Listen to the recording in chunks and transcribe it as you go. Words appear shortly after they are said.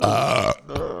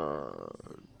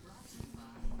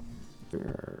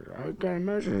can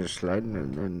imagine sliding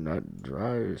in that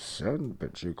dry sand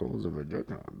pit you call the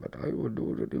vagina, but I would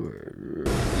do it anyway.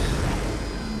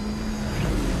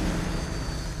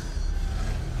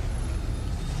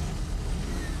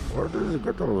 Where does it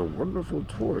get all the wonderful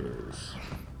toys?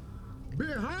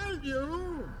 Behind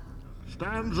you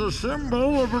stands a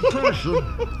symbol of oppression.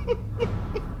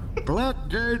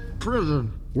 Blackgate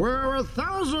Prison, where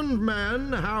 1,000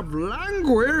 men have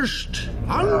languished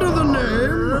under the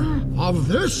name of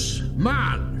this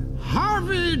man,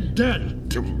 Harvey Dent,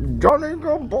 Johnny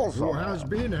Gombosa, who has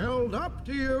been held up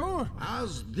to you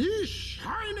as the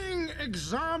shining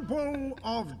example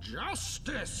of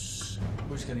justice.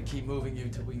 We're just gonna keep moving you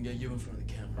until we can get you in front of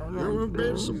the camera. You have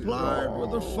been supplied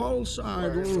with a false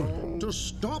idol to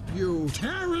stop you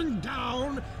tearing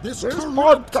down this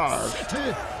corrupt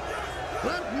city.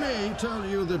 Let me tell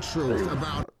you the truth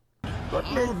about Let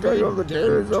me tell you the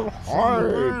days of high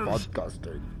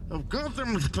podcasting. of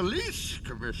Gotham's police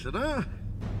commissioner,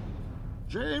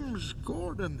 James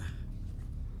Gordon.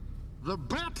 The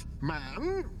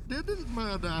Batman didn't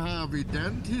murder Harvey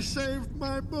Dent. He saved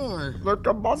my boy. The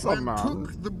Gombosa And man.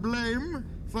 took the blame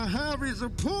for Harvey's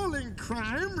appalling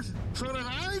crimes so that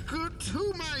I could,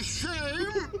 to my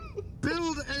shame,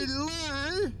 build a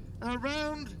lie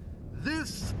around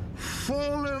this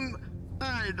fallen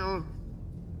idol.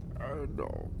 I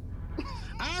know.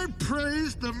 I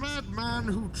praised the madman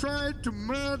who tried to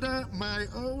murder my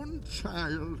own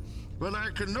child, but I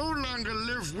can no longer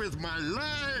live with my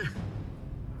lie.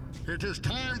 It is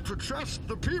time to trust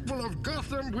the people of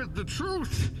Gotham with the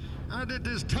truth, and it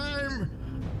is time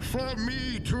for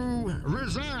me to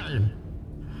resign.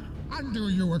 And do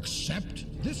you accept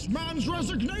this man's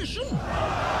resignation?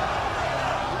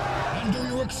 And do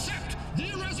you accept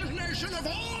the resignation of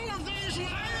all of these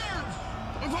liars?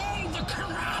 Of all the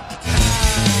corrupt?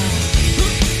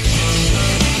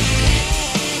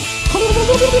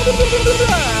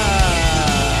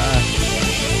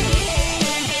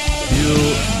 You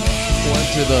went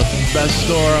to the best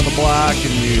store on the block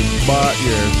and you bought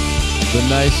the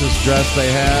nicest dress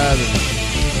they had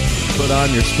and put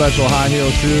on your special high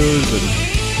heel shoes and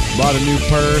bought a new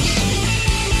purse,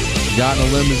 got in a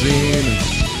limousine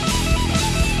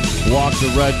and walked the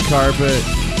red carpet,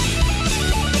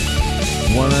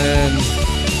 went in,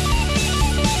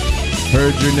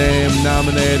 heard your name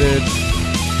nominated,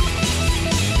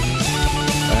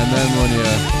 and then when you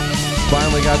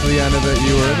finally got to the end of it,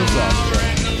 you were in the sauce truck.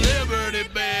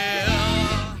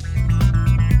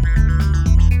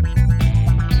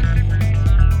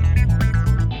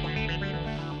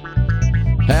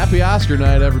 Happy Oscar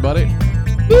night, everybody.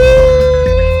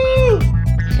 Woo!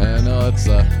 I know it's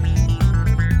a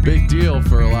big deal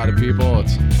for a lot of people.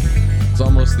 It's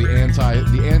almost the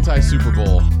anti Super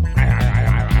Bowl.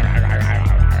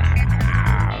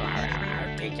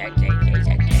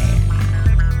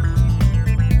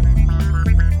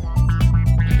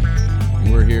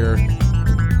 We're here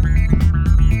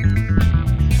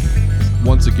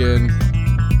once again.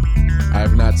 I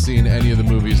have not seen any of the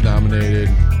movies nominated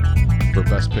for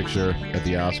Best Picture at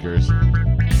the Oscars.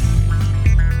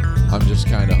 I'm just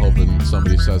kind of hoping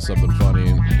somebody says something funny,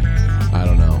 and I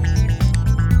don't know.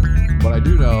 But I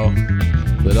do know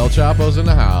that El Choppo's in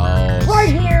the house. Right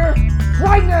here,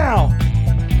 right now.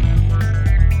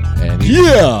 And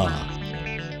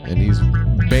he's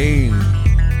Bane.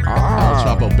 El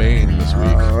Choppo Bane this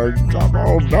week.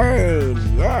 Choppo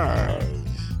Bane, yes.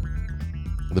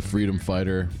 The freedom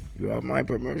fighter. You have my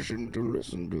permission to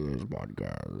listen to this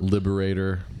podcast.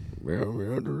 Liberator. We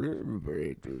are to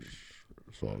liberate this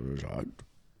soul's heart.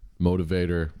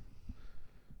 Motivator.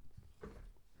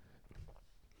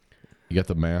 You got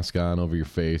the mask on over your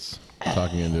face,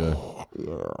 talking into it.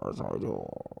 Yes, I do.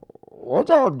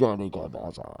 What's up, Johnny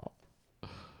Gombosa?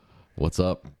 What's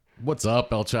up? What's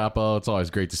up, El Choppo? It's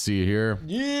always great to see you here.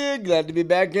 Yeah, glad to be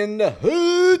back in the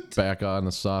hood. Back in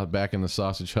the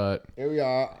sausage hut. Here we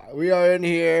are. We are in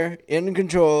here, in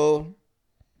control.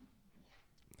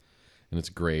 And it's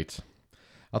great.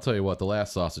 I'll tell you what, the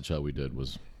last sausage hut we did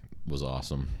was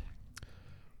awesome.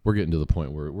 We're getting to the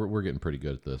point where we're getting pretty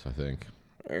good at this, I think.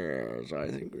 Yes, I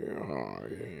think we are.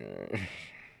 Yes.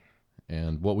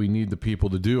 And what we need the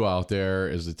people to do out there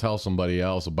is to tell somebody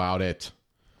else about it.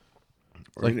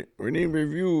 We need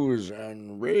reviews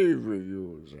and rave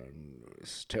reviews, and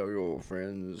tell your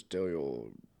friends, tell your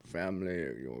family,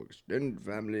 your extended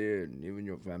family, and even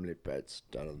your family pets.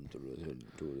 Tell them to listen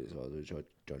to this other show.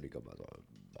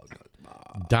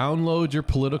 Download your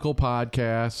political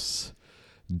podcasts.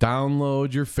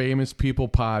 Download your famous people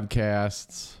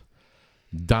podcasts.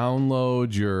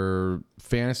 Download your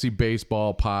fantasy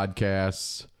baseball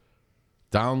podcasts.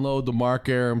 Download the Mark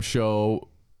Aram Show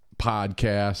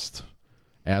podcast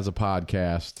as a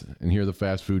podcast and hear the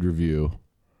fast food review.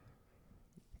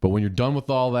 But when you're done with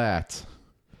all that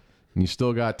and you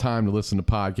still got time to listen to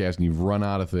podcasts and you've run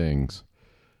out of things,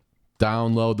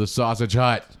 download the Sausage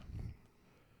Hut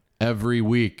every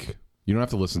week. You don't have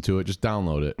to listen to it. Just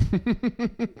download it.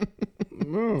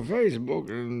 No, Facebook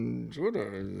and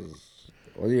Twitter is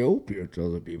all the opiate to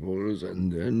other people's,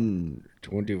 and then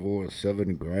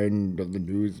 24/7 grind of the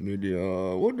news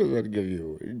media. What does that give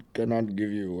you? It cannot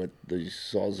give you what the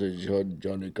Sausage Hut,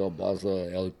 Johnny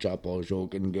Cabasa, El Choppo show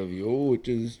can give you, which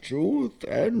is truth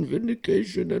and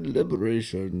vindication and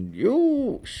liberation.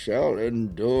 You shall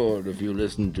endure if you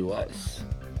listen to us.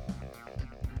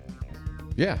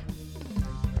 Yeah.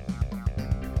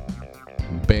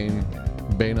 Bane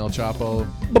El Choppo.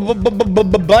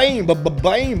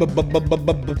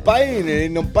 Bane,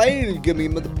 ain't no Bane, give me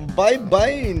Bane.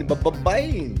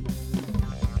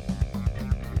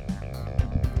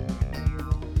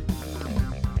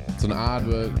 It's an odd,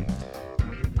 but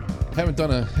haven't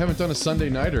done a Sunday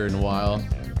nighter in a while.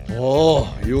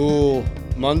 Oh, you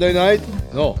Monday night?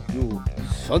 No, you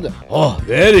Sunday. Oh,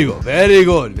 very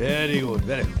good.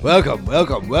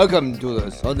 Welcome to the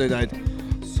Sunday night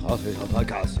Sausage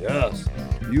Podcast. Yes,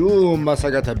 you must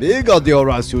have got a big audio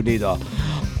rush. You need a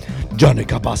Johnny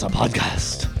Cabasa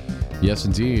podcast. Yes,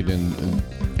 indeed. And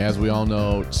as we all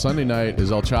know, Sunday night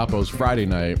is El Choppo's Friday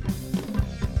night.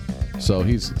 So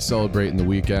he's celebrating the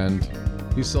weekend.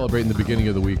 He's celebrating the beginning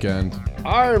of the weekend.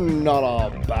 I'm not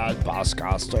a bad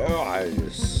podcaster. I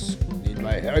just need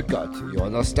my haircut. You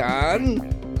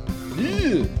understand?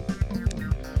 Yeah.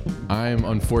 I'm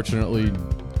unfortunately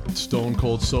stone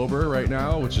cold sober right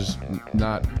now, which is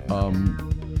not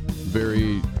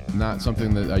not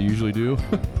something that I usually do.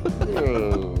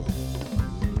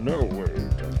 No way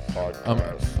to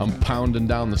podcast. I'm pounding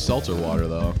down the seltzer water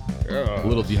though. Yeah. A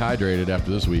little dehydrated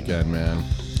after this weekend, man.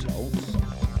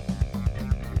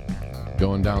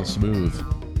 Going down smooth.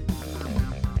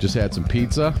 Just had some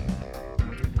pizza.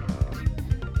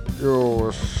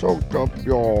 You soaked up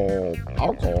your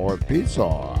alcohol with pizza.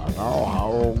 Now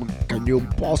how can you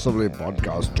possibly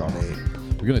podcast, Johnny?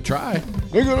 We're gonna try.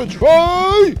 We're gonna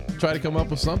try! Try to come up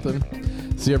with something.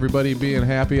 See everybody being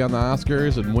happy on the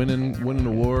Oscars and winning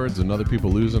awards and other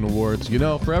people losing awards. You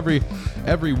know, for every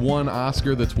one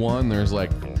Oscar that's won, there's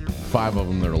like 5 of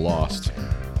them that are lost.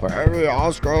 For every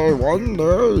Oscar won,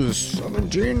 there's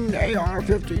 17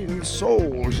 AR-15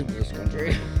 souls in this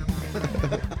country.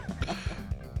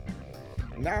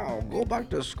 Now, go back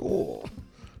to school.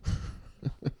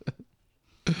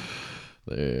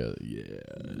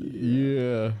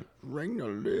 Yeah. Ring the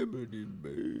liberty,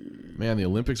 babe. Man, the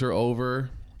Olympics are over.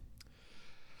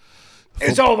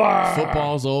 It's over!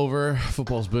 Football's over.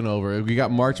 Football's been over. We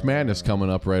got March Madness coming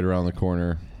up right around the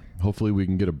corner. Hopefully we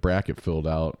can get a bracket filled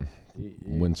out.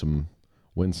 Win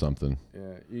something.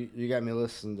 Yeah, you got me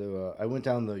listening to. I went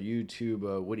down the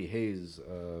YouTube Woody Hayes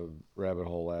rabbit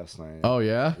hole last night. Oh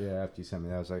yeah. Yeah, after you sent me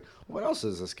that, I was like, "What else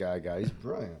is this guy got? He's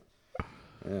brilliant."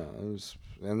 Yeah, it was.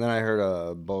 And then I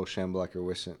heard Bo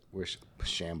Schembechler, wish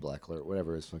Schembechler,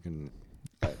 whatever his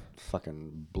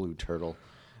fucking blue turtle,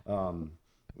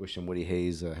 wishing Woody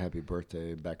Hayes a happy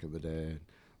birthday back in the day.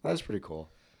 That was pretty cool.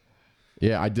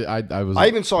 Yeah, I did. I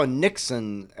even saw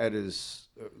Nixon at his.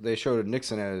 They showed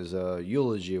Nixon at his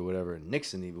eulogy or whatever. And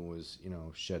Nixon even was,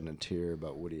 shedding a tear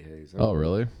about Woody Hayes. Oh,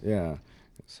 really? Yeah.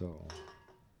 So.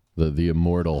 The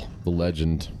immortal, the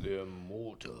legend. The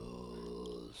immortals.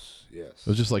 Yes. It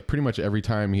was just like pretty much every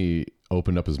time he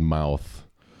opened up his mouth,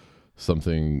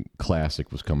 something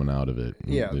classic was coming out of it.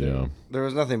 Yeah. There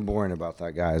was nothing boring about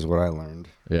that guy, is what I learned.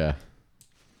 Yeah.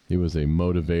 He was a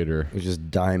motivator. It was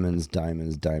just diamonds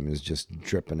just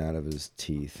dripping out of his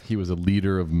teeth. He was a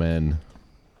leader of men.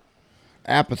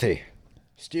 Apathy.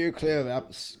 Steer clear of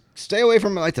apathy. Stay away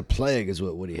from it like the plague, is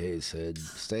what Woody Hayes said.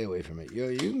 Stay away from it.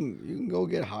 You can go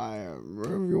get high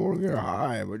wherever you want to get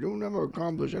high, but you'll never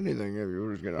accomplish anything if you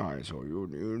just get high. So you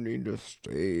need to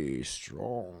stay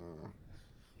strong.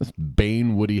 That's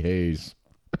Bane Woody Hayes.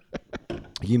 Can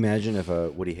you imagine if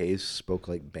Woody Hayes spoke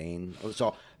like Bane?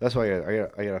 So that's why I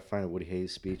gotta find a Woody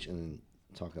Hayes speech and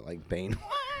talk it like Bane.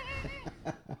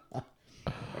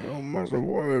 I must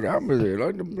avoid apathy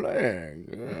like the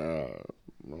plague. Yeah.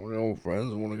 My old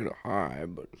friends want to get high,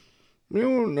 but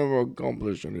you'll never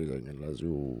accomplish anything unless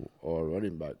you are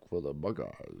running back for the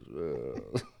Buckeyes.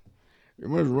 Yeah. You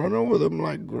must run over them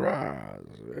like grass,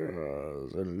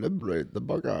 yes, and liberate the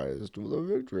Buckeyes to the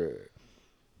victory.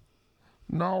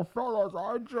 Now, fellas,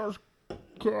 I just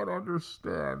can't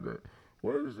understand it.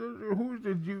 What is this?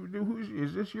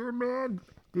 Is this your man?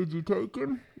 Did you take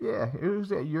him? Yeah. Who's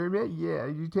that? Your man? Yeah.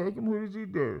 Did you take him? Who does he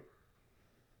do?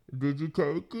 Did you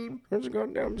take him? Where's the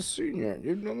goddamn senior?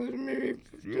 You've done this maybe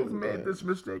 15 You've made times. this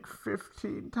mistake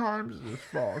 15 times this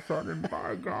fall, son, and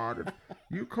by God, if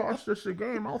you cost us a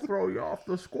game, I'll throw you off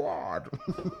the squad.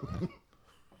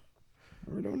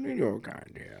 We don't need your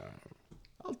kind here.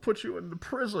 I'll put you into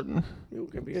prison. You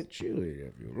can be a cheerleader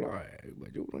if you like,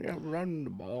 but you don't have to run the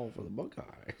ball for the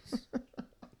Buckeyes.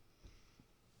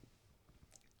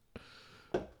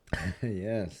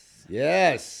 Yes,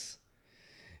 yes.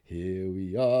 Here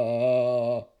we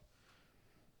are.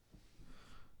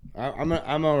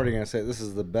 I'm already gonna say this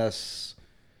is the best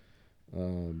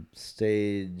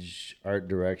stage art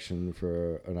direction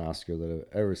for an Oscar that I've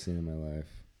ever seen in my life.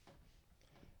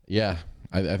 Yeah,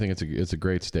 I think it's a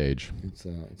great stage. It's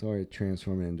already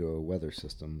transforming into a weather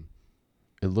system.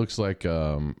 It looks like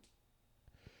what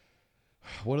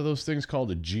are those things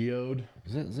called? A geode?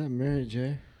 Is that Mary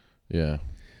J? Yeah,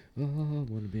 Oh, I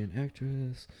want to be an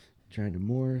actress. Trying to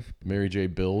morph. Mary J.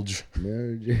 Bilge.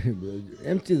 Mary J.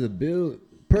 Empty the bilge.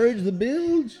 Purge the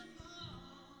bilge.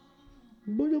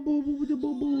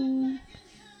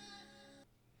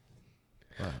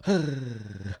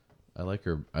 I like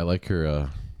her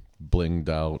blinged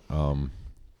out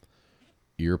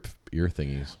ear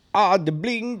thingies. The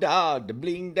bling dog,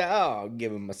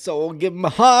 give him my soul, give him my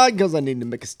heart, cause I need to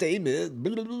make a statement.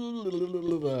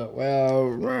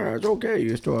 Well, it's okay.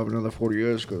 You still have another 40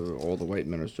 years, cause all the white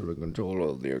men are still in control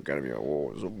of the Academy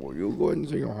Awards. So you go ahead and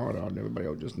sing your heart out, and everybody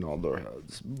will just nod their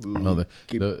heads. No,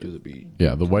 Keep it to the beat.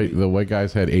 Yeah, the white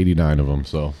guys had 89 of them,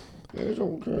 so It's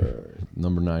okay.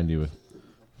 number 90 was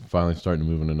finally starting to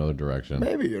move in another direction.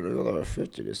 Maybe in another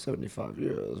 50 to 75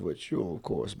 years, which you'll, of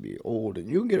course, be old, and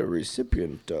you get a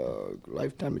recipient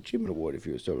Lifetime Achievement Award if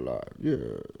you're still alive.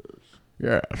 Yes.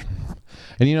 Yeah,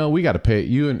 and we got to pay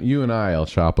you and I, El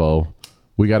Choppo.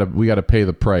 We got to pay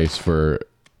the price for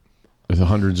the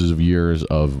hundreds of years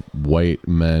of white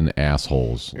men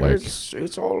assholes. Like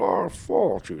It's all our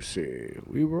fault, you see.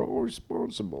 We were all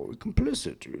responsible,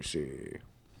 complicit, you see.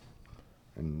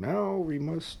 And now we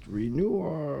must renew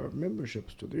our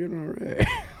memberships to the NRA.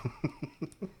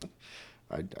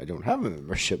 I don't have a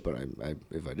membership, but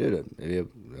if I did, maybe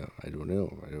I don't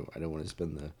know. I don't want to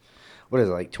spend what is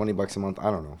it, like $20 a month? I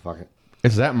don't know. Fuck it.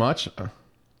 Is that much?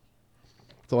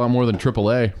 It's a lot more than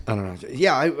AAA. I don't know.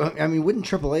 Yeah, I mean, wouldn't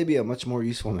AAA be a much more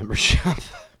useful membership?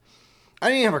 I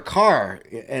didn't have a car,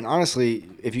 and honestly,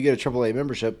 if you get a AAA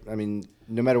membership, I mean,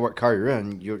 no matter what car you're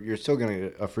in, you're still gonna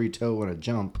get a free tow and a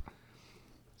jump.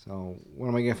 So what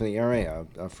am I getting from the NRA?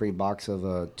 A free box of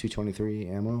 223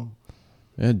 ammo?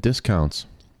 Yeah, discounts.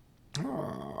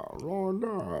 Roll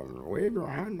down. Wave your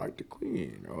hand like the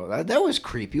queen. Oh, that was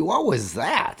creepy. What was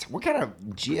that? What kind of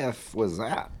GF was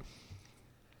that?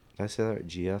 Did I say that right?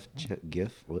 GF?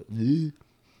 GIF? What?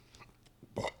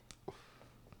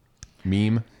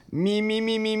 Meme. Me.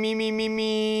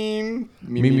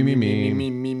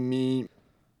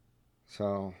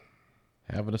 So,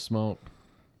 Having a smoke.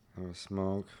 have a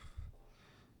smoke.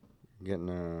 Getting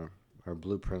our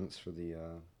blueprints for the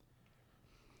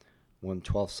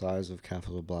 1/12 size of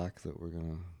Capital Black that we're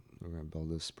gonna build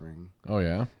this spring. Oh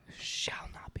yeah. Shall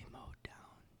not be mowed down.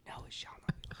 No, it shall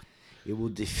not. It will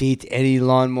defeat any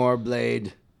lawnmower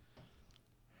blade.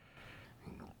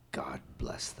 God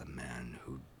bless the man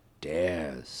who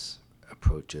dares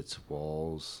approach its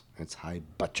walls, its high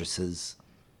buttresses.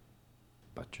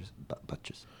 Buttress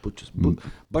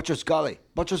golly.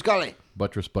 Buttress Galley.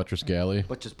 Buttress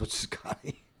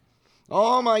golly.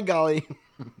 Oh my golly.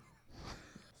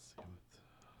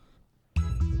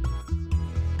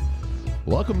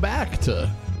 Welcome back to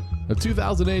the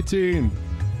 2018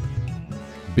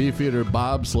 Beefeater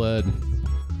Bobsled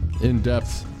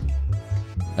in-depth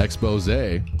expose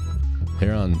here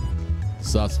on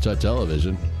Sausage Hut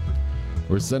Television.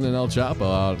 We're sending El Choppo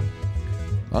out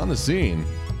on the scene.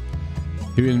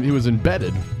 He was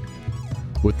embedded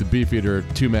with the Beefeater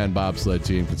two-man bobsled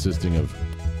team consisting of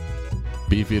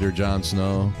Beefeater Jon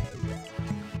Snow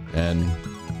and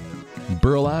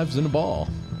Burl Ives in the ball.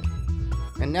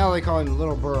 And now they call him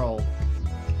Little Burl.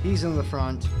 He's in the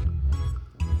front.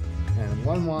 And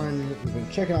 1-1, we've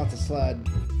been checking out the sled.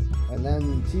 And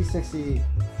then T60,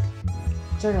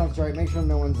 checking out the right, make sure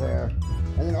no one's there.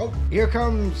 And then, oh, here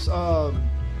comes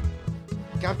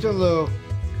Captain Lou.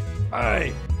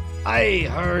 I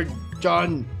heard,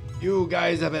 John, you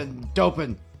guys have been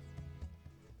doping.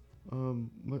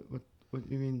 What do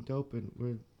you mean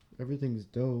doping? Everything's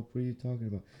dope. What are you talking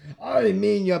about? I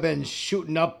mean, you've been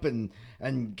shooting up and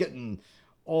getting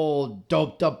all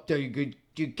doped up there. You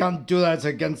can't do that. It's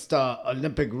against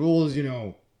Olympic rules, you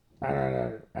know.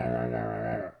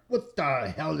 What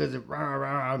the hell does it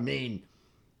mean?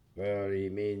 Well, he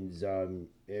means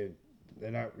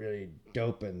they're not really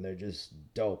doping. They're just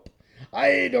dope.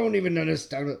 I don't even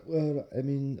understand it. Well, I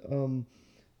mean,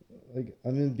 like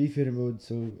I'm in beefeater mode,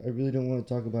 so I really don't want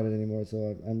to talk about it anymore.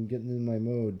 So I'm getting in my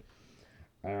mode.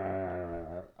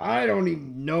 I don't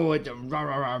even know what the rah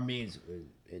rah rah means.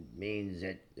 It means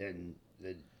that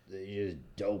you're just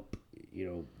dope. You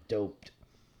know, doped.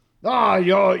 Ah,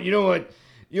 you know what?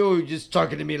 You're just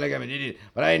talking to me like I'm an idiot,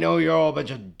 but I know you're all a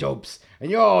bunch of dopes,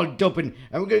 and you're all doping,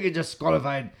 and we're gonna get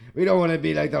disqualified. We don't want to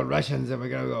be like the Russians, and we're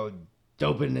gonna go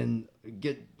doping and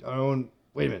get our own.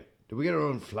 Wait a minute, do we get our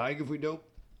own flag if we dope?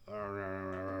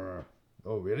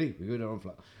 Oh, really? We get our own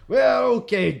flag? Well,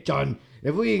 okay, John.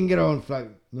 If we can get our own flag.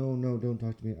 No, don't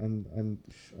talk to me. I'm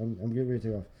getting ready to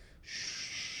take off.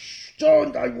 Shh,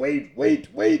 John, wait.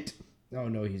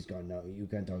 No, he's gone now. You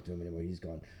can't talk to him anymore. He's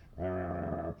gone.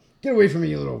 Get away from me,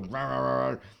 you little.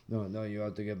 No, you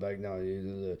have to get back now.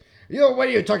 You know,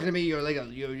 when you're talking to me,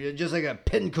 you're just like a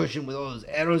pincushion with all those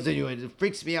arrows in you, and it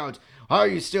freaks me out. How are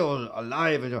you still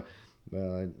alive? And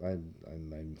well,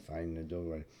 I'm fine. Don't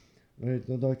worry. Wait,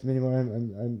 don't talk to me anymore.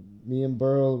 Me and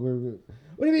Burl.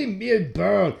 What do you mean, me and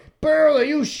Burl? Burl, are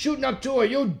you shooting up too? Are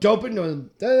you doping?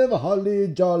 Have a holly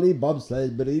jolly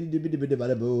bobsled.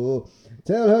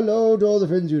 Tell hello to all the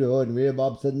friends you know, and we're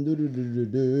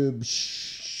bobsledding.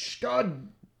 Shh! God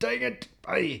dang it!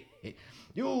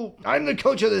 I'm the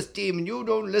coach of this team, and you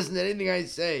don't listen to anything I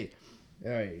say.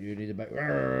 All right, you need to back.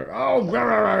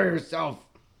 Yourself.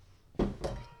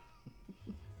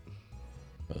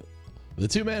 The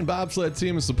two-man bobsled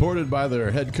team is supported by their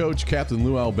head coach, Captain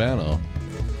Lou Albano,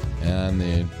 and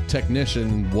the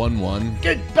technician 1-1.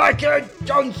 Get back here,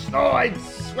 Jon Snow! I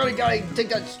swear to God, I take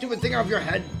that stupid thing off your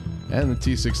head. And the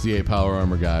T-68 power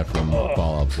armor guy from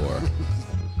Fallout 4.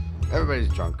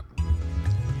 Everybody's drunk.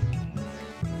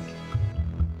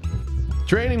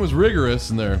 Training was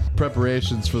rigorous in their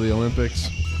preparations for the Olympics,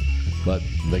 but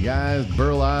the guys,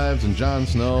 Burl Ives and Jon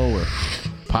Snow, were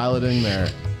piloting their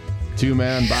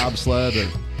two-man bobsled, a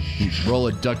roll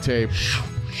of duct tape,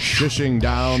 fishing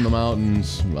down the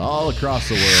mountains all across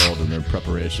the world in their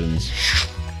preparations.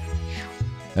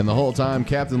 And the whole time,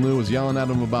 Captain Lou was yelling at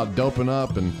them about doping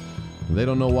up, and they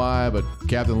don't know why, but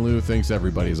Captain Lou thinks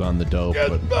everybody's on the dope.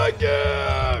 Get back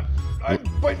here! I'm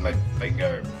biting my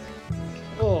finger.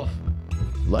 Oh.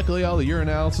 Luckily, all the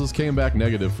urinalysis came back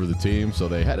negative for the team, so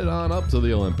they headed on up to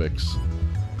the Olympics,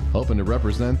 hoping to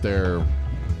represent their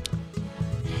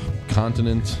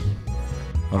continent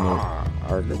on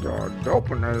I think our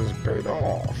doping has paid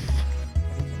off.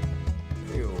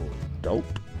 You dope.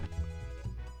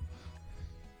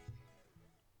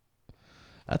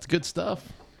 That's good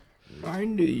stuff.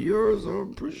 90 years of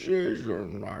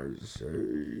appreciation, I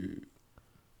say.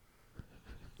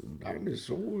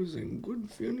 Dinosaurs and good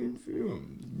feeling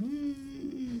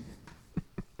film.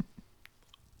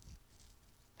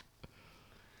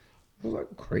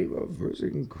 Like Kramer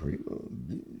versus Kramer.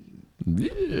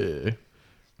 Yeah.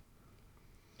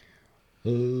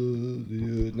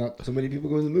 Not so many people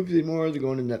go to the movies anymore. They're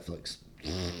going to Netflix.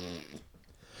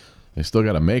 They still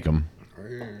got to make them.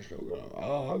 Chris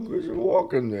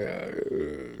walking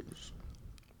there.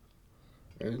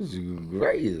 It's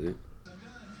crazy.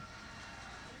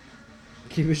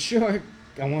 Keep it short.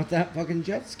 I want that fucking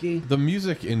jet ski. The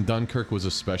music in Dunkirk was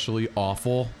especially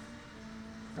awful.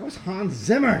 That was Hans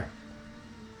Zimmer.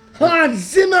 Hans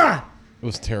Zimmer! It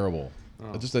was terrible.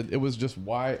 Oh. It was just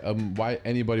why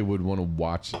anybody would want to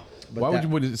watch.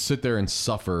 Would you sit there and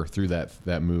suffer through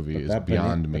that movie is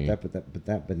beyond me. But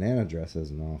that banana dress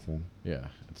isn't often. Yeah,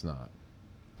 it's not.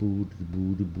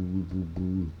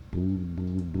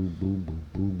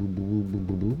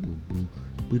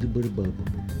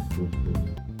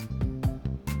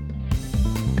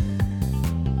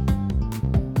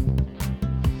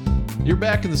 You're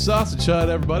back in the sausage hut,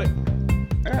 everybody.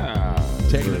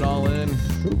 Taking it all in.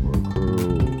 Super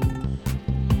cool.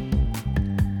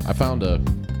 I found a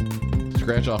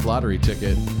scratch-off lottery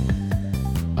ticket.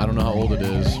 I don't know how old it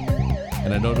is,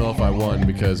 and I don't know if I won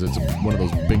because it's one of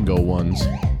those bingo ones,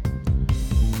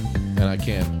 and I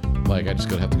can't. I just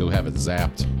gonna have to go have it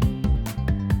zapped.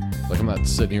 I'm not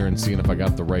sitting here and seeing if I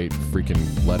got the right freaking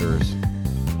letters.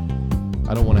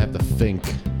 I don't want to have to think.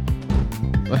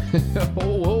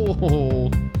 Oh.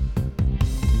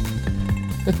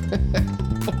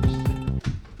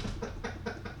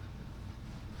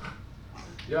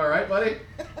 You all right, buddy?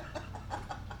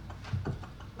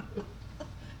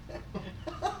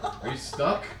 Are you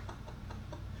stuck?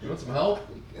 You want some help?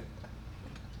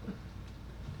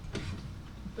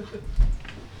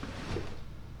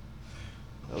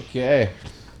 Okay.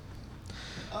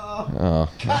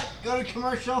 Cut. Go to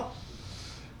commercial.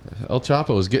 El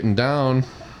Choppo is getting down.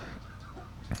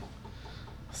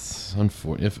 It's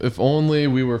unfortunate. If only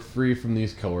we were free from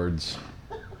these cords.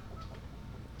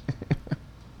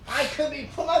 I could be.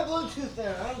 Put my Bluetooth in.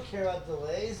 I don't care about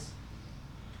delays.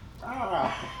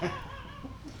 Oh.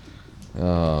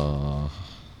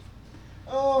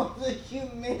 Oh, the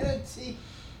humanity.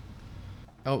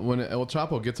 Oh, when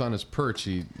Choppo gets on his perch,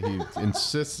 he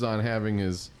insists on having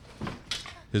his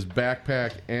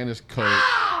backpack and his coat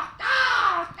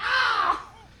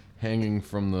hanging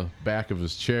from the back of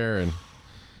his chair, and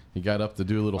he got up to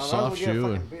do a little soft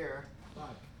shoe. And beer.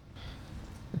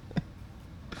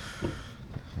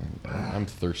 I'm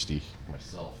thirsty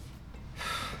myself.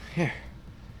 Here.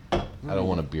 I don't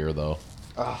want a beer though.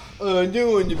 I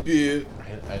do want the beer.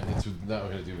 It's not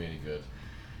going to do me any good.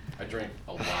 I drank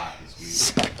a lot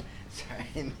this week. Sorry,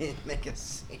 I didn't make a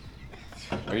scene.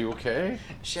 Are you okay?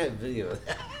 I should have video of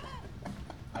that.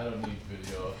 I don't need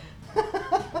video.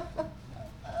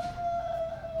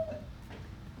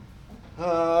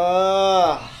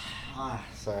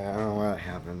 Sorry, I don't know what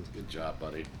happened. Good job,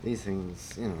 buddy. These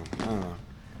things, you know, I don't know.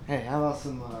 Hey, how about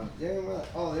some, oh,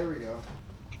 there we go.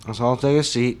 So I'll take a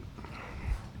seat.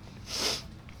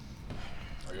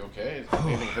 Are you okay? Is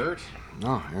anything hurt?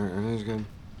 No, everything's good.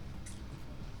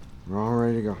 We're all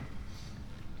ready to go.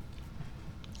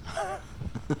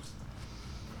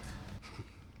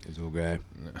 It's okay.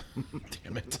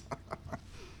 Damn it.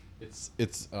 It's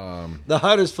The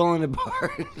hut is falling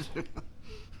apart.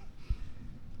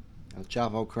 The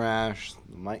Choppo crashed.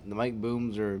 The mic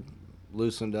booms are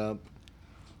loosened up.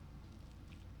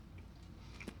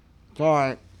 It's all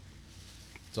right.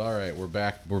 It's all right. We're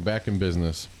back. We're back in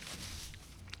business.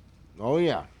 Oh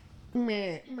yeah. You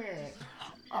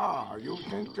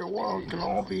think the world can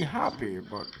all be happy,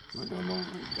 but we don't know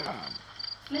God.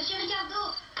 Monsieur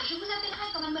Ricardo, je vous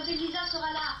appellerai quand mademoiselle Lisa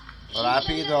sera là.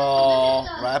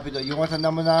 Rapido. You want the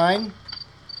number 9?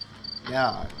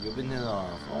 Yeah, you've been here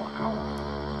for an hour.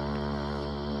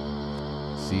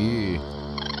 See.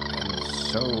 And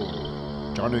so,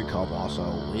 Johnny Carbossa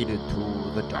waded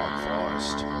through the dark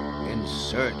forest in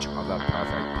search of the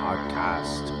perfect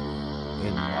podcast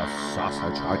in the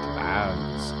sausage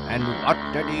lands. And what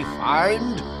did he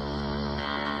find?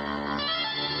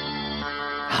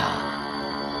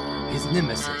 His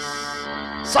nemesis,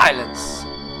 silence.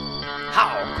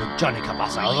 How could Johnny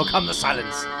Carbossa overcome the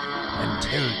silence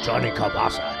until Johnny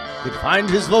Carbossa could find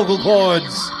his vocal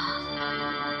cords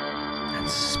and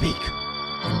speak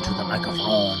into the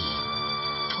microphone?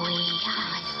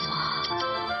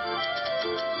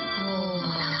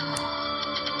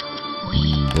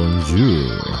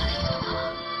 Bonjour.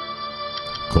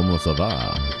 ¿Cómo se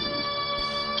va?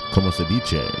 ¿Cómo se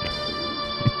dice?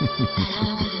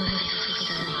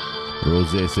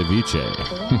 Rosé ceviche.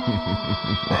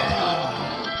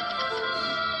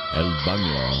 El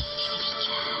baño.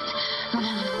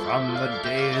 From the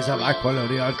days of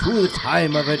Aquilonia to the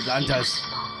time of Atlantis,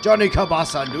 Johnny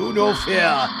Carbossa knew no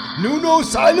fear, knew no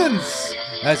silence,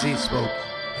 as he spoke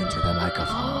into the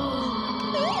microphone.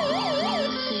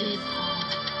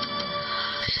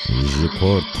 Je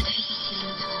porte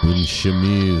une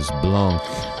chemise blanche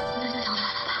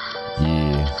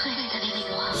et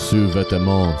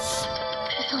sous-vêtements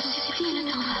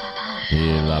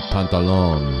et la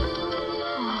pantalon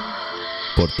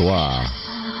pour toi,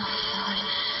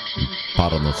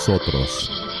 para nosotros.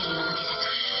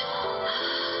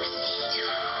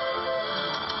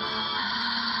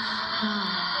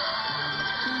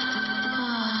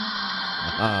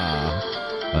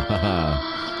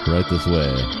 Right this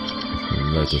way.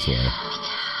 Right this way.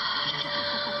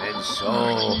 And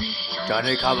so,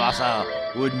 Johnny Carbossa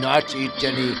would not eat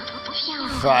any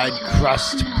fried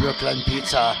crust Brooklyn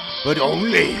pizza, but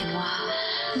only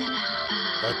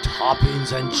the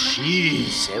toppings and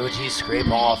cheese that would he scrape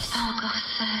off.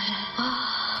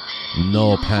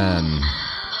 No pan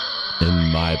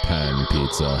in my pan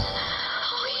pizza.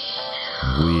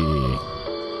 Oui.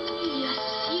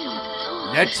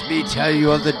 Let me tell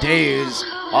you of the days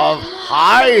of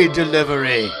high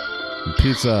delivery.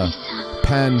 Pizza,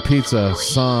 pan pizza,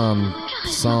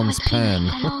 sans pan.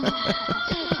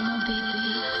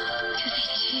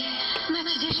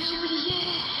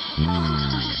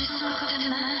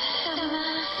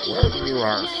 When you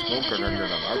are spoken into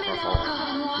the microphone,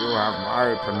 you have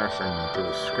my permission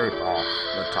to scrape off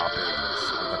the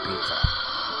toppings of the pizza.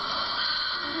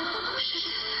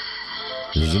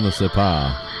 Je ne sais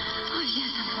pas.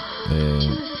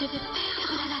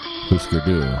 Husker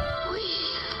du.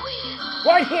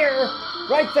 Right here,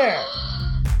 right there.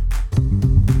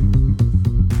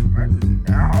 And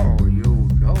now you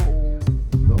know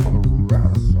the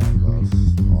rest of the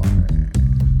story.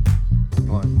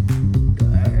 One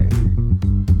day,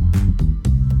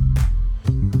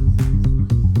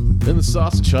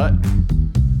 sauce, Chut.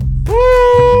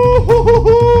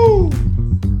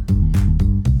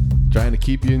 Trying to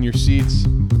keep you in your seats,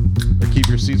 or keep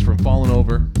your seats from falling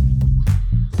over.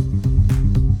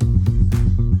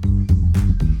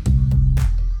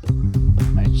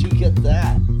 How'd you get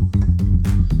that?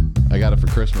 I got it for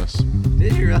Christmas.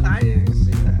 Did you really? I didn't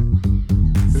see that.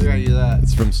 Who got you that?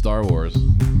 It's from Star Wars.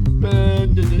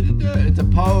 It's a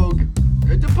pogue.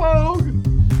 It's a pogue.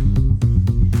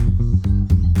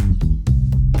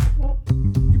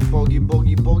 You bogey,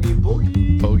 bogey, bogey,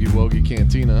 bogey. Bogey Wogey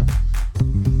Cantina.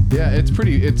 Yeah, it's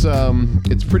pretty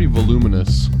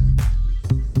voluminous.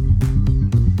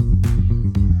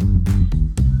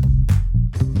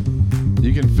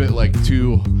 You can fit like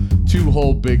two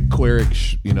whole big Cleric,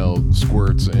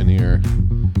 squirts in here.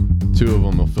 2 of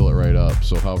them will fill it right up.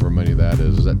 So however many that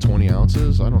is that 20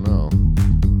 ounces? I don't know.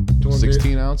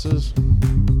 16 ounces?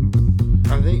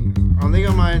 I think on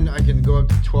mine I can go up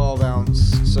to 12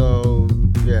 ounce. So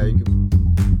yeah, you can.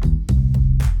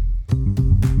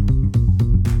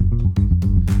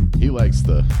 He likes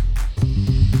the.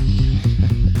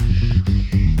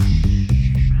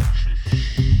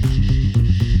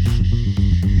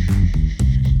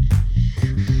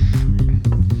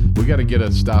 We got to get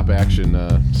a stop action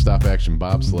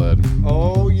bobsled.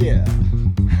 Oh yeah,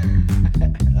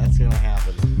 that's gonna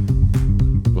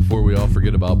happen. Before we all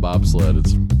forget about bobsled,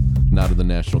 it's not in the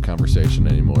national conversation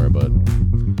anymore, but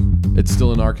it's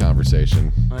still in our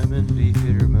conversation. I'm in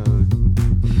beefeater mode.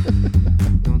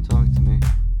 Don't talk to me.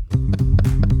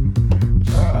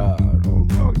 Don't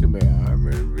talk to me. I'm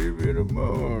in beefeater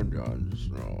mode, Jon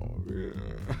Snow. Yeah.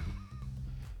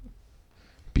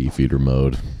 Beefeater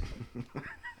mode.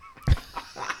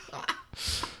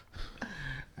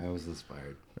 I was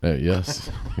inspired.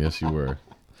 Yes, you were.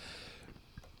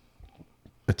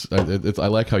 I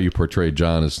like how you portray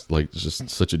John as like just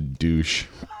such a douche.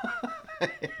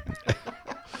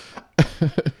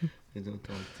 Don't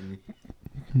talk to me.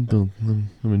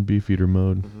 I'm in beefeater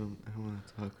mode. I don't want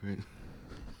to talk right.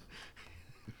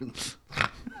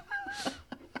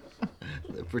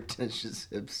 The pretentious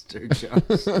hipster Jon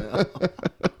Snow.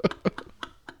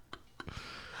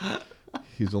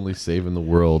 He's only saving the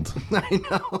world. I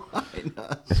know.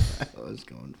 That's what I was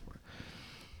going for.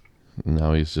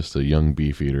 Now he's just a young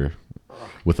beefeater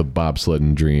with a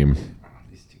bobsledding dream.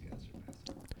 These 2 guys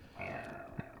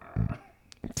are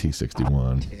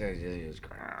T61.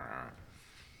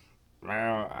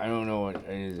 I don't know what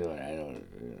he's doing. I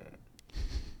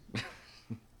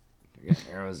got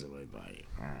arrows in my body.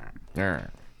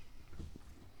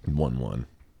 1-1.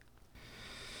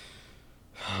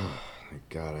 Thank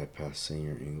God I passed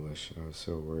senior English. I was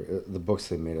so worried. The books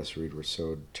they made us read were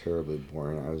so terribly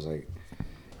boring. I was like,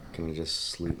 can I just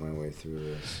sleep my way through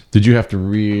this? Did you have to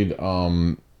read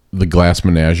The Glass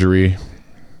Menagerie?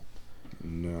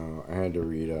 No, I had to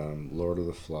read Lord of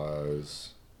the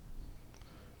Flies.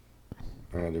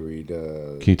 I had to read...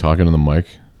 Can you talk into the mic?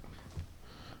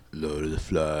 Lord of the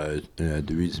Flies. And I had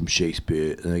to read some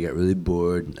Shakespeare. And I got really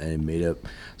bored. And I made up...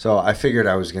 So I figured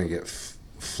I was going to get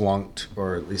flunked,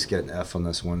 or at least get an F on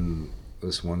this one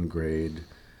grade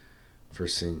for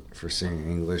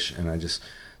singing English. And I just...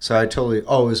 So I totally...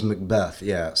 Oh, it was Macbeth.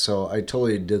 Yeah. So I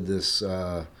totally did this...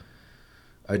 I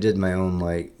did my own,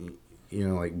 like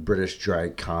British dry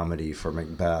comedy for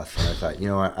Macbeth, and I thought,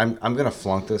 I'm gonna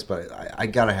flunk this, but I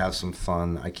gotta have some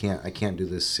fun. I can't do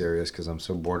this serious because I'm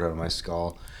so bored out of my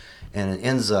skull. And it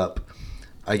ends up,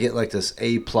 I get like this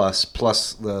A plus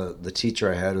the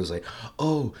teacher I had was like,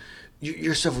 oh,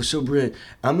 your stuff was so brilliant.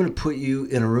 I'm gonna put you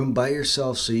in a room by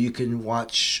yourself so you can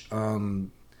watch.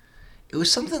 It was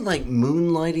something like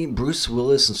Moonlighting. Bruce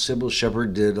Willis and Sybil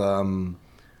Shepherd did.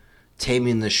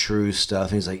 Taming the Shrew stuff.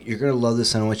 And he's like, you're going to love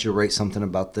this, and I want you to write something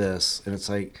about this. And it's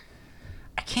like,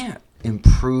 I can't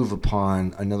improve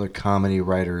upon another comedy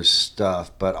writer's stuff,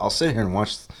 but I'll sit here and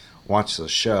watch the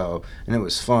show. And it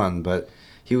was fun, but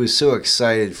he was so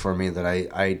excited for me that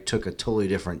I took a totally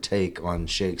different take on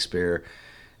Shakespeare,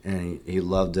 and he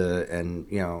loved it.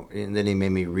 And, and then he made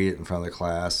me read it in front of the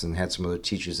class and had some other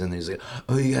teachers in there. He's like,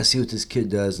 oh, you got to see what this kid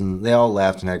does. And they all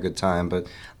laughed and had a good time, but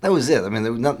that was it. I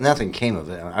mean, nothing came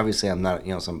of it. Obviously, I'm not,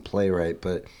 some playwright,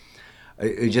 but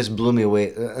it just blew me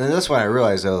away. And that's when I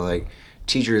realized, though, like,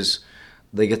 teachers,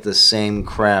 they get the same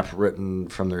crap written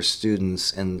from their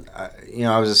students. And, I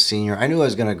was a senior. I knew I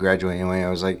was going to graduate anyway. I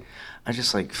was like, F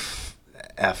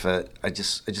it. I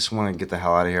just want to get the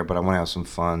hell out of here, but I want to have some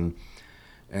fun.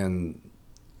 And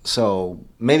so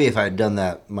maybe if I had done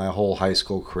that my whole high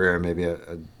school career, maybe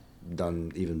I'd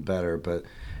done even better. But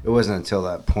it wasn't until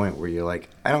that point where you're like,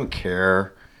 I don't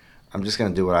care. I'm just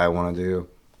going to do what I want to do.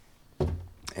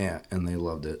 Yeah, and they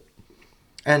loved it.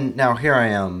 And now here I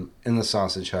am in the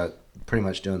sausage hut, pretty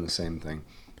much doing the same thing.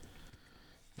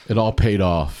 It all paid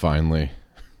off finally.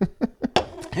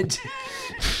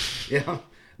 Yeah,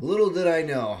 little did I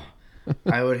know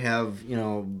I would have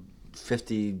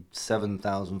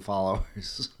 57,000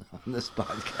 followers on this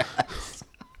podcast.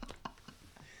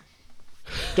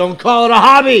 Don't call it a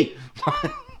hobby.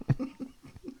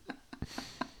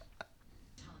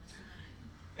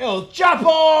 Yo,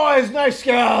 Choppo is nice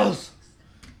girls.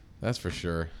 That's for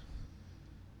sure.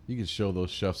 You can show those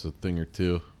chefs a thing or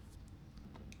two.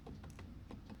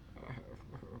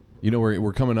 You know,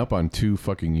 we're coming up on 2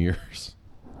 fucking years.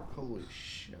 Holy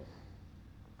shit.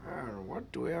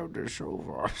 What do we have to show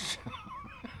for us?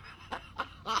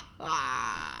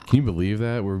 Can you believe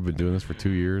that? We've been doing this for 2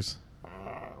 years.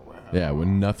 Yeah, with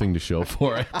nothing to show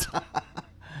for it.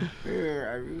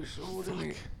 Here, have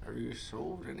you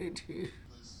sold any tea?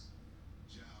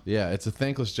 Yeah, it's a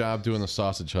thankless job doing the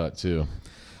sausage hut too.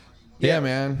 Yeah,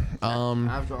 man.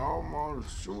 After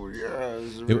almost 2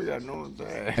 years, we got no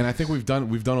thing. And I think we've done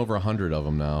over 100 of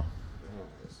them now.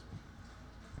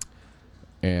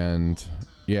 And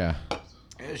yeah,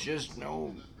 It's just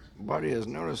nobody has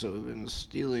noticed that we've been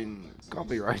stealing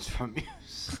copyrights from you.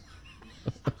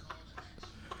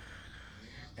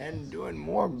 And doing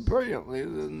more brilliantly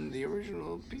than the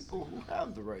original people who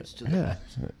have the rights to that.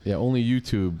 yeah. Only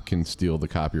YouTube can steal the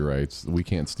copyrights. We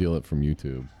can't steal it from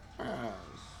YouTube.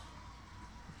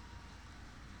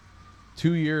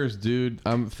 2 years, dude.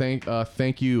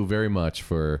 Thank you very much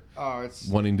for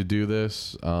wanting to do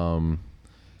this.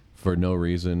 For no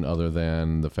reason other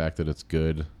than the fact that it's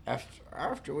good.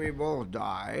 After we both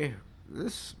die,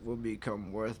 this will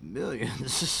become worth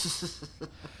millions.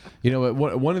 You know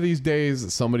what? One of these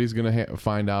days, somebody's gonna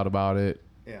find out about it.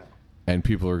 Yeah. And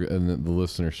the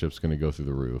listenership's gonna go through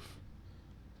the roof.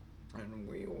 And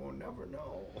we will never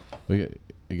know.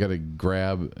 You got to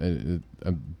grab.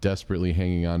 I'm desperately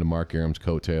hanging on to Mark Aram's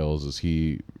coattails as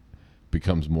he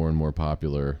becomes more and more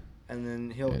popular. And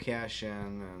then he'll cash in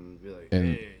and be like,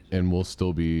 and we'll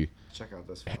still be check out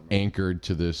this format. Anchored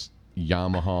to this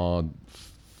Yamaha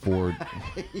Ford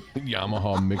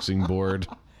Yamaha mixing board.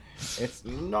 It's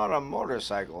not a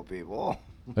motorcycle, people.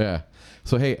 Yeah.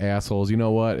 So hey, assholes, you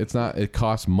know what? It's not. It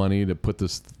costs money to put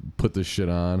this shit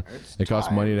on. It costs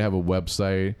money to have a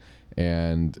website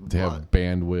and to have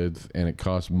bandwidth, and it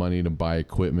costs money to buy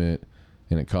equipment,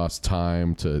 and it costs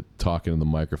time to talk into the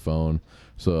microphone.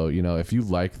 So if you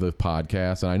like the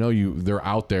podcast, and I know they're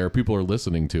out there, people are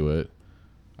listening to it.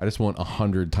 I just want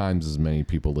 100 times as many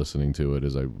people listening to it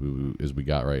as we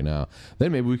got right now.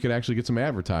 Then maybe we could actually get some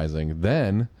advertising.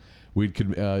 Then we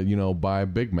could, buy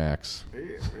Big Macs.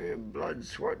 Blood,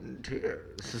 sweat, and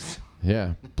tears.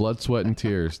 Yeah, blood, sweat, and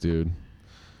tears, dude.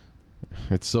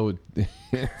 It's so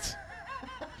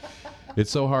it's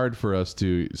so hard for us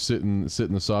to sit in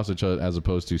the sausage hut as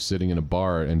opposed to sitting in a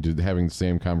bar and having the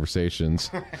same conversations,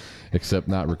 except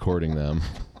not recording them.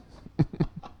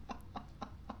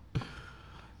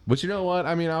 But you know what?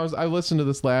 I mean, I listened to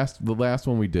the last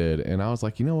one we did, and I was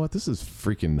like, you know what? This is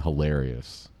freaking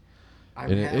hilarious.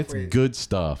 It's good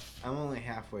stuff. I'm only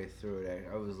halfway through it.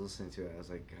 I was listening to it. I was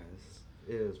like, guys,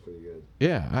 it is pretty good.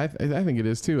 Yeah, I think it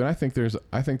is too, and I think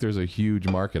there's a huge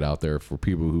market out there for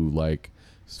people who like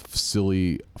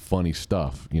silly, funny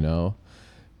stuff.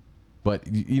 But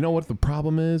you know what the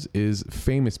problem is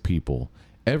famous people.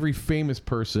 Every famous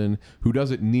person who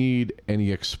doesn't need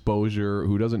any exposure,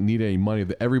 who doesn't need any money,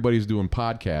 everybody's doing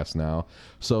podcasts now.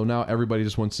 So now everybody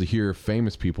just wants to hear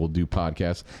famous people do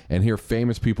podcasts and hear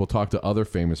famous people talk to other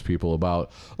famous people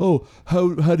about, oh,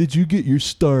 how did you get your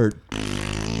start?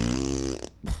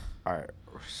 All right,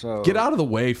 so get out of the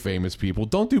way, famous people.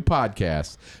 Don't do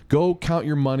podcasts. Go count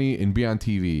your money and be on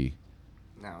TV.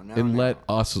 Let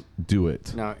us do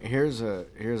it. Now here's a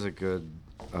good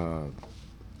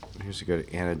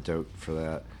antidote for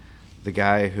that. The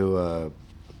guy who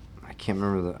I can't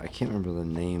remember the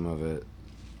name of it,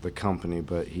 the company,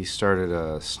 but he started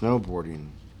snowboarding,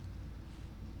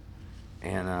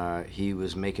 and he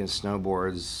was making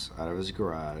snowboards out of his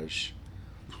garage,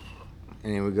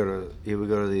 and he would go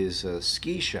to these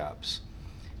ski shops.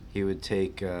 He would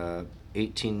take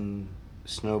 18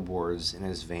 snowboards in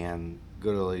his van,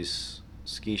 go to these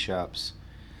ski shops,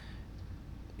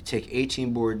 take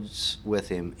 18 boards with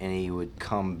him, and he would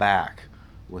come back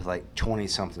with like 20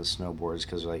 something snowboards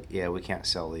because we can't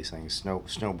sell these things.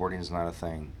 Snowboarding is not a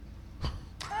thing.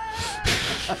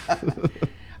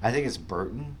 I think it's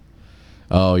Burton.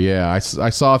 Oh yeah, I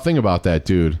saw a thing about that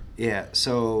dude. Yeah,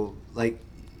 so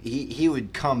he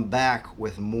would come back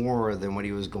with more than what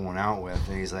he was going out with,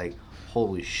 and he's like,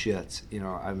 holy shit,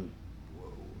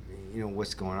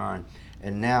 what's going on?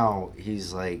 And now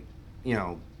he's like, you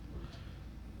know.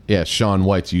 Yeah, Shaun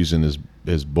White's using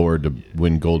his board to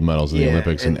win gold medals in the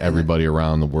Olympics, and everybody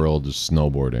around the world is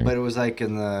snowboarding. But it was like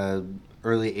in the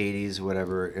early 80s,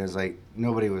 whatever. It was like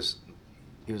nobody was.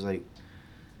 He was like.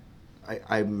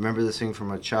 I remember this thing from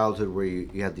my childhood where you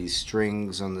had these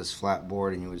strings on this flat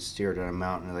board and you would steer down a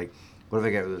mountain. Like, what if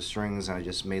I got those strings and I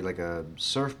just made like a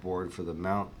surfboard for the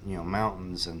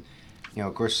mountains? And, you know,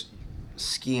 of course,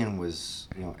 skiing was,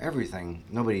 you know, everything.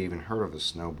 Nobody even heard of a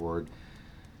snowboard.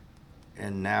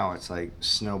 And now it's like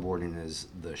snowboarding is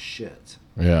the shit.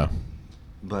 Yeah.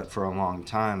 But for a long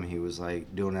time, he was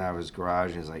like doing it out of his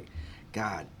garage. And he's like,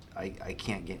 God, I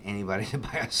can't get anybody to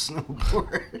buy a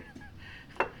snowboard.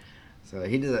 So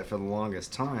he did that for the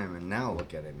longest time, and now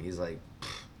look at him. He's like,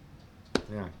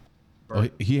 yeah. Well,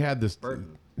 he had this.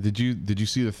 Burden. Did you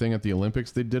see the thing at the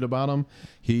Olympics they did about him?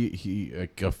 He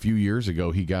like, a few years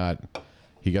ago he got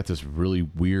this really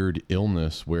weird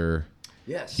illness where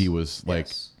he was like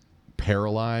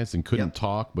paralyzed and couldn't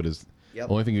talk, but his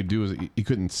only thing he could do is he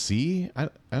couldn't see. I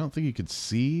don't think he could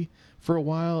see for a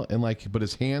while, and but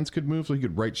his hands could move, so he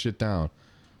could write shit down.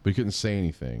 But he couldn't say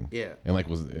anything. Yeah. And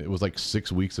it was like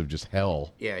 6 weeks of just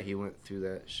hell. Yeah, he went through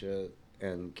that shit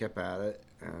and kept at it.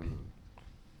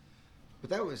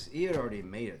 But he had already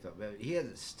made it though. But he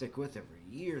had to stick with it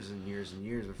for years and years and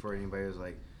years before anybody was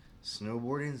like,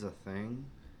 snowboarding's a thing?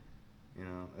 You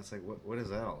know, that's like, what is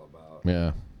that all about?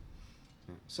 Yeah.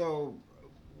 So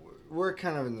we're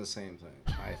kind of in the same thing,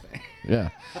 I think. Yeah.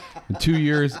 In 2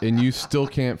 years, and you still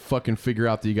can't fucking figure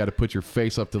out that you got to put your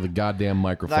face up to the goddamn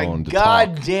microphone to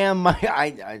goddamn talk.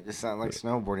 I just sound like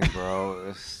snowboarding,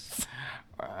 bro.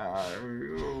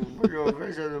 Put your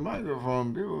face on the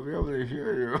microphone, people will be able to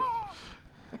hear you.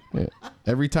 Yeah.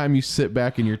 Every time you sit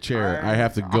back in your chair, I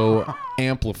have to go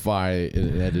amplify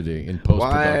in editing in post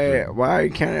production. Why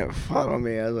can't it follow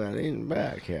me as I lean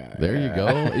back here? There you go.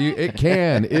 It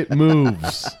can. It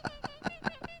moves.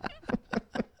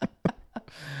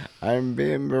 I'm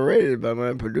being berated by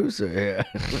my producer here.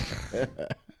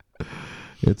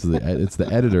 It's the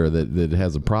editor that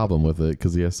has a problem with it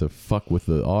because he has to fuck with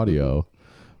the audio.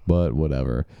 But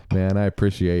whatever, man. I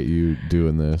appreciate you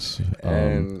doing this,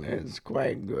 and it's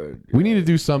quite good. We need to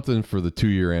do something for the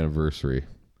 2-year anniversary.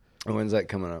 When's that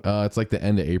coming up? It's like the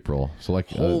end of April. So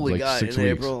holy God, 6 in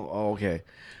weeks. April. Oh, okay.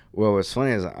 Well, what's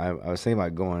funny is I was thinking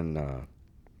about going. I'm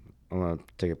gonna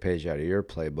take a page out of your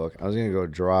playbook. I was gonna go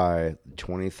dry the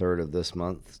 23rd of this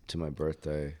month to my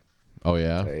birthday. Oh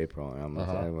yeah, to April. And I'm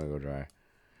gonna go dry.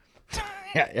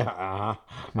 yeah.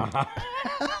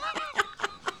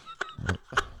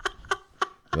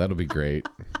 That'll be great.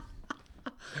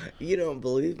 You don't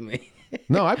believe me?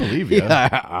 No, I believe you.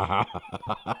 Yeah.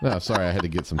 No, sorry, I had to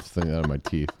get something out of my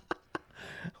teeth.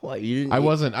 What, you didn't? I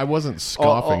wasn't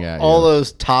scoffing at you. All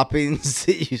those toppings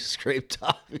that you scraped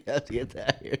off, you have to get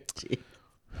that out of your teeth.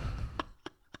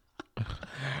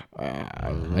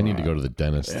 I need to go to the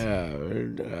dentist.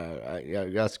 Yeah,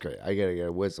 that's great. I gotta get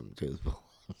a wisdom tooth.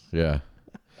 Yeah.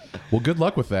 Well, good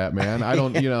luck with that, man. I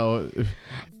don't,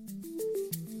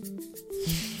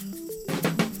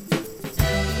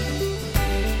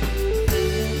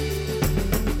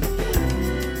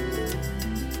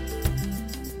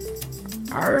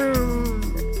 I'm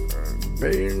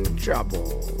Bane Choppo,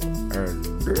 and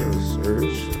this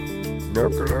is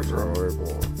Nicholas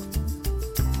Report.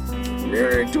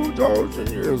 Nearly 2,000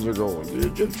 years ago, the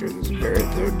Egyptians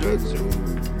buried their dead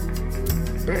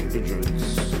in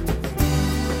bandages.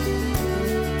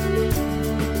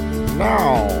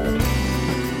 Now,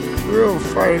 we'll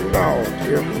find out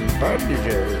if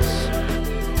bandages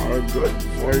are good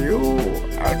for you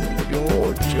and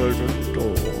your children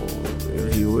too.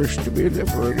 If you wish to be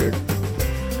liberated,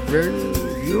 then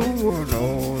you will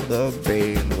know the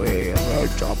Bane way of El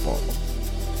Choppo.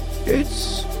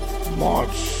 It's March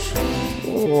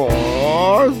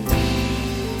 4th.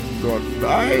 Good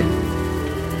night.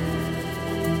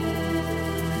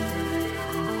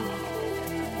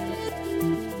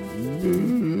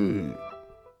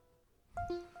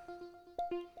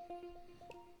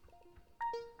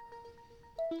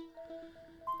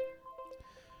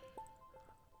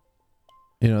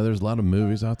 There's a lot of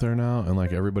movies out there now, and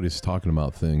everybody's talking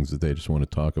about things that they just want to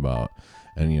talk about,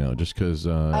 and just because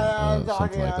something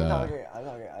like that.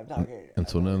 I'm talking. And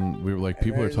so then we were like,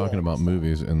 people are talking about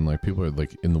movies, and people are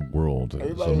in the world.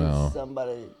 So now,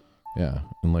 somebody. Yeah,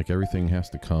 and everything has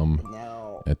to come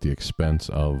at the expense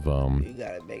of you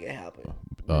gotta make it happen.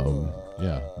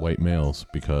 White males,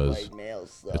 because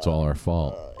it's all our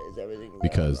fault.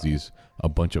 Because a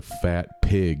bunch of fat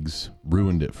pigs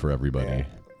ruined it for everybody. Yeah.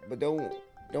 But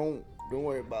don't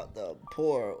worry about the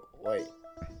poor white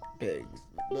pigs.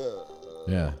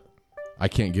 Yeah. I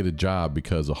can't get a job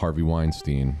because of Harvey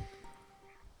Weinstein.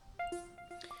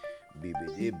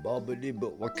 Bibbidi bobbidi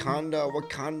but Wakanda,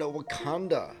 Wakanda,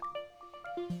 Wakanda.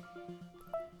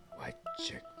 White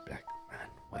chick, black man,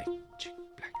 white chick,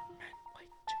 black man, white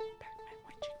chick, black man,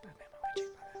 white chick, black man, white chick,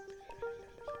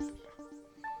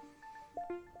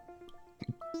 black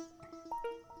man.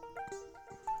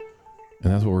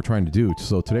 And that's what we're trying to do.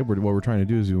 So today, what we're trying to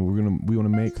do is we want to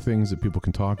make things that people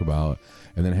can talk about,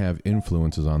 and then have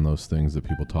influences on those things that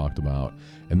people talked about,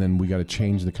 and then we got to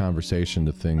change the conversation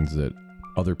to things that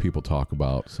other people talk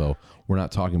about. So we're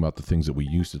not talking about the things that we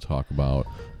used to talk about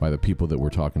by the people that we're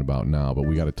talking about now, but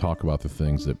we got to talk about the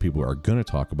things that people are going to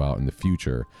talk about in the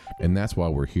future. And that's why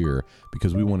we're here,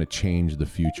 because we want to change the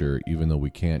future, even though we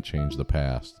can't change the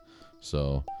past.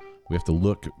 So we have to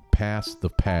look past the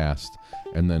past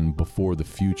and then before the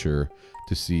future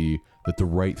to see that the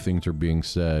right things are being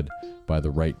said by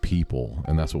the right people.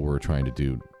 And that's what we're trying to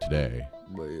do today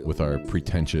with our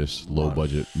pretentious,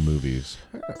 low-budget movies.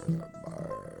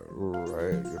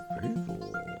 Right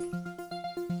people.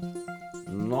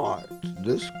 Not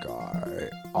this guy.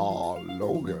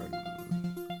 Logan.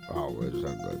 That was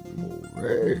a good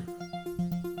movie.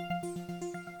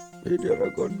 He did a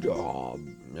good job.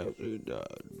 Yes, he did.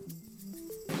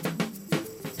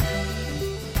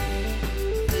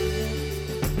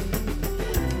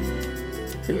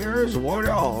 Here's what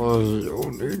else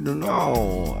you need to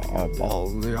know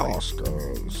about the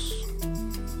Oscars.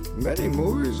 Many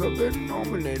movies have been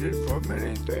nominated for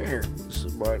many things,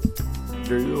 but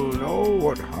do you know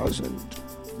what hasn't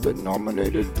been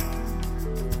nominated?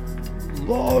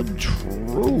 The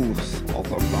truth of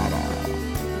the matter.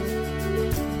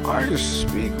 I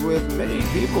speak with many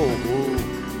people who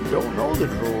don't know the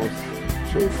truth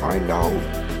to find out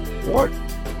what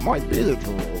might be the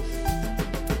truth.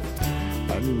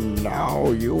 And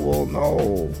now you will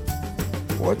know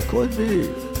what could be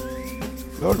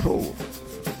the truth.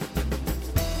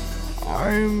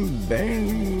 I'm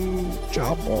Bane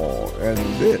Choppo, and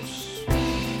this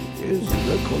is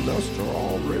the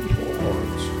cholesterol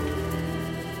report.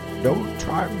 Don't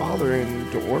try bothering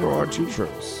to order our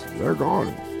t-shirts. They're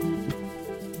gone.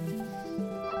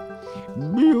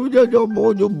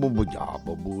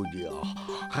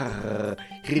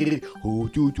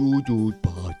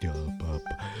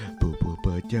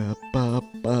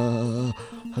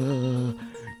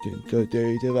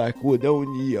 Today the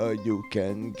Macedonia you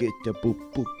can get a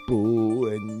boo,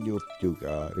 and if you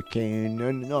got a can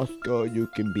and an Oscar, you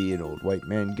can be an old white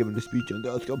man giving a speech on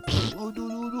the Oscar.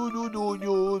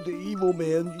 The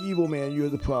evil man, you're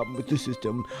the problem with the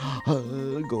system.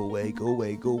 Go away,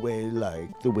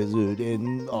 like the wizard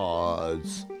in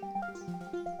Oz.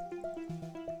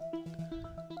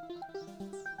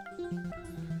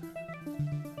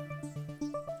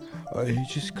 I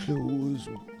just close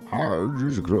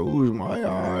my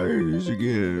eyes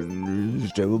again.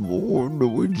 Step aboard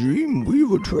the dream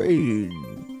weaver train.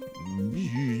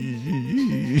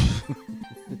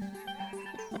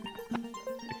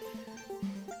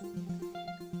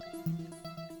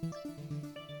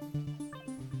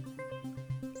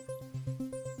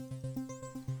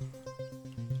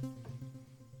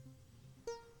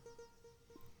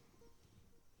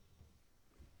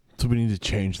 So we need to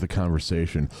change the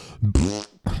conversation.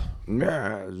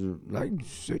 Yeah, it's like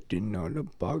sitting on a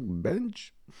park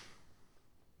bench.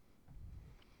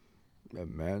 A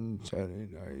man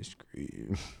selling ice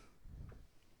cream.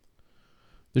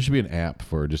 There should be an app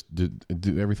for just do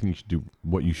everything you should do,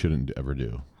 what you shouldn't ever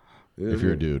do. Yeah, if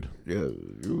you're a dude. Yeah,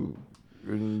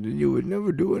 you would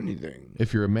never do anything.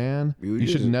 If you're a man, you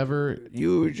should never...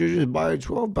 You should just buy a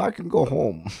 12-pack and go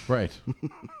home. Right.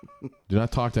 Do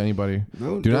not talk to anybody.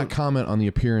 Do not comment on the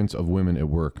appearance of women at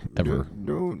work, ever.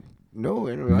 No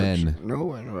interaction. Men.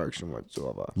 No interaction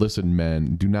whatsoever. Listen,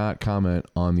 men, do not comment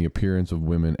on the appearance of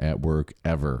women at work,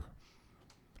 ever.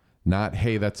 Not,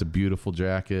 hey, that's a beautiful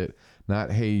jacket.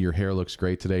 Not, hey, your hair looks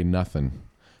great today. Nothing.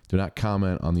 Do not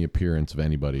comment on the appearance of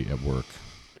anybody at work.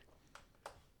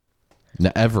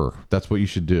 Never. That's what you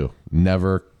should do.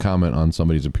 Never comment on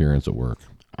somebody's appearance at work.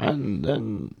 And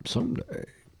then someday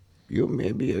you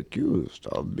may be accused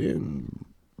of being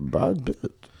Brad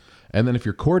Pitt. And then if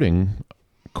you're courting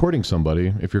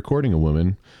somebody, if you're courting a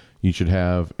woman, you should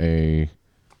have a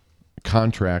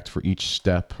contract for each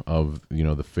step of,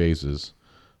 the phases.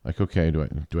 Like, okay, do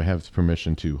I have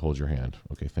permission to hold your hand?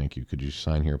 Okay, thank you. Could you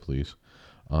sign here, please?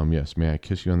 Yes. May I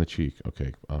kiss you on the cheek?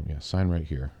 Okay. Yeah. Sign right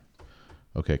here.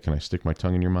 Okay. Can I stick my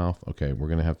tongue in your mouth? Okay. We're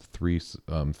gonna have three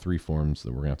forms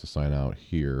that we're gonna have to sign out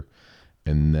here,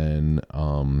 and then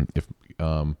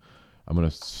I'm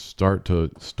gonna start to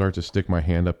stick my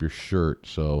hand up your shirt.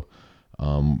 So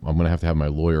I'm gonna have to have my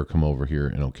lawyer come over here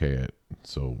and okay it.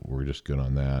 So we're just good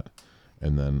on that.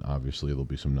 And then obviously there'll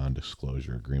be some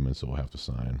non-disclosure agreements that we'll have to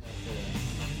sign.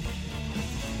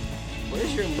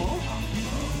 Where's your mom?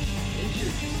 Where's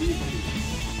your TV?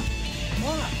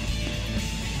 What?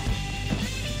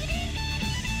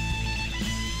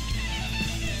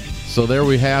 So there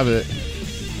we have it.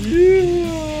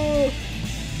 Yeah.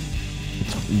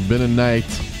 It's been a night.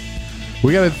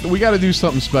 We gotta do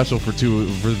something special for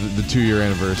the 2-year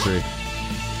anniversary.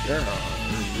 Yeah.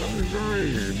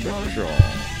 Very special.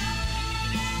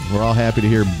 We're all happy to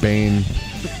hear Bane,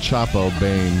 Choppo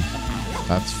Bane.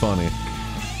 That's funny.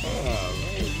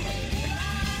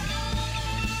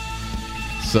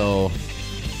 So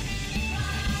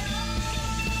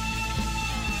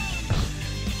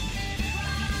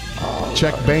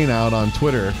check Bane out on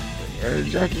Twitter.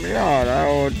 Check me out. I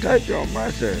will take your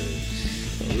message.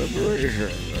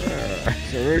 Liberation.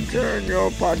 So return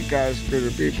your podcast to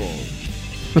the people.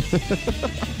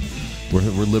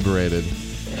 We're liberated.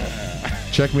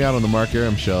 Check me out on the Mark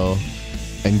Aram Show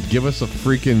and give us a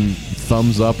freaking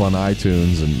thumbs up on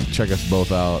iTunes and check us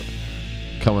both out.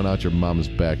 Coming out your mama's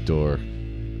back door.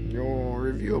 Your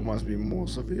review must be more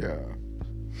severe.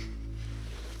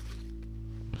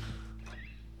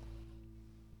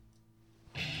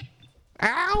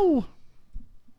 Ow!